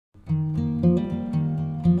Peace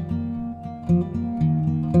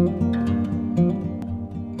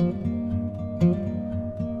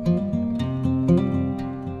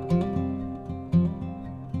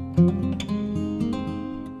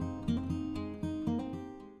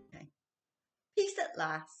at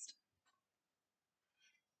last.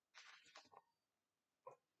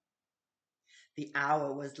 The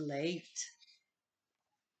hour was late.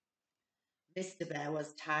 Mr. Bear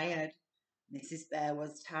was tired. Mrs. Bear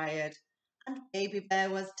was tired. And Baby Bear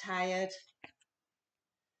was tired.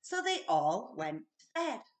 So they all went to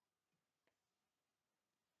bed.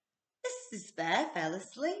 Mrs. Bear fell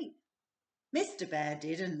asleep. Mr. Bear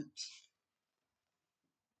didn't.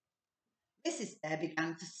 Mrs. Bear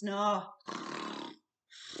began to snore.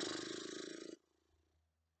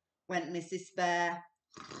 Went Mrs. Bear.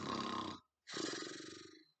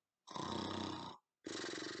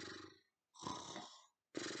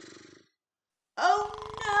 Oh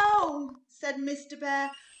no, said Mr. Bear,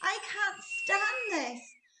 I can't stand this.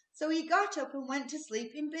 So he got up and went to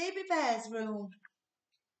sleep in Baby Bear's room.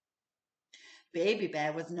 Baby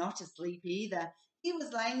Bear was not asleep either. He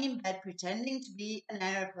was lying in bed pretending to be an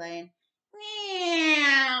aeroplane.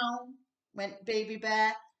 Meow, went Baby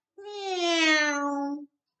Bear. Meow.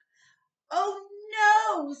 Oh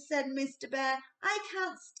no, said Mr. Bear, I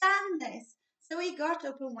can't stand this. So he got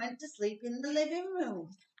up and went to sleep in the living room.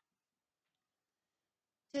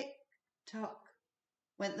 Tick tock,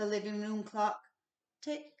 went the living room clock.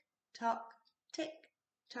 Tick tock, tick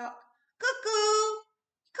tock. Cuckoo,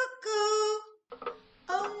 cuckoo.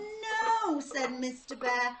 Oh no, said Mr.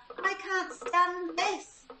 Bear, I can't stand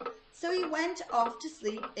this. So he went off to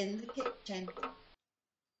sleep in the kitchen.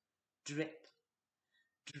 Drip,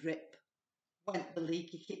 drip, went the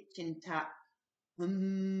leaky kitchen tap. Went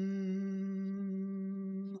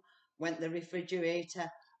the refrigerator.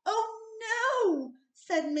 Oh no,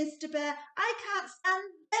 said Mr. Bear, I can't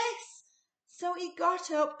stand this. So he got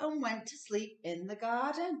up and went to sleep in the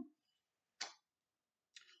garden.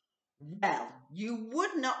 Well, you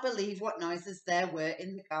would not believe what noises there were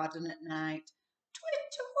in the garden at night.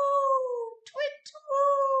 Twit-woo,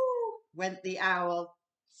 went the owl.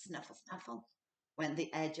 Snuffle, snuffle, went the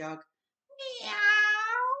hedgehog. Meow,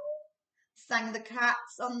 sang the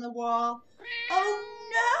cats on the wall. Oh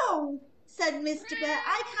no, said Mr. Bear,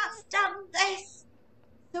 I can't stand this.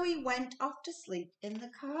 So he went off to sleep in the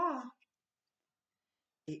car.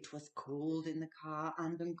 It was cold in the car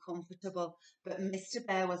and uncomfortable, but Mr.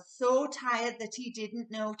 Bear was so tired that he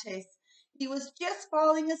didn't notice. He was just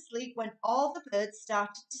falling asleep when all the birds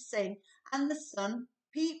started to sing and the sun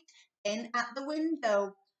peeped in at the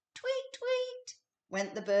window. Tweet, tweet,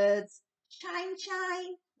 went the birds. Shine,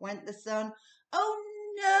 shine, went the sun. Oh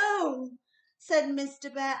no, said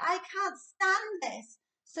Mr. Bear, I can't stand this.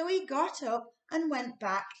 So he got up and went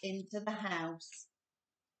back into the house.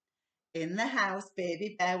 In the house,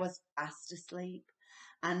 Baby Bear was fast asleep,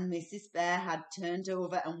 and Mrs. Bear had turned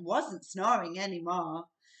over and wasn't snoring any more.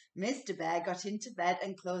 Mr. Bear got into bed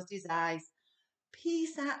and closed his eyes.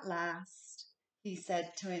 Peace at last, he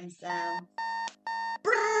said to himself.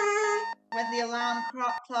 Brrr, went the alarm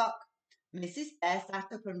clock. Mrs. Bear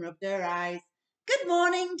sat up and rubbed her eyes. Good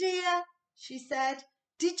morning, dear, she said.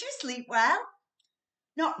 Did you sleep well?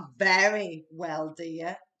 Not very well,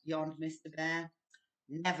 dear, yawned Mr. Bear.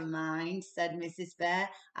 Never mind, said Mrs. Bear.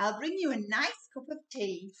 I'll bring you a nice cup of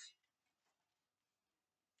tea.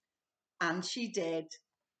 And she did.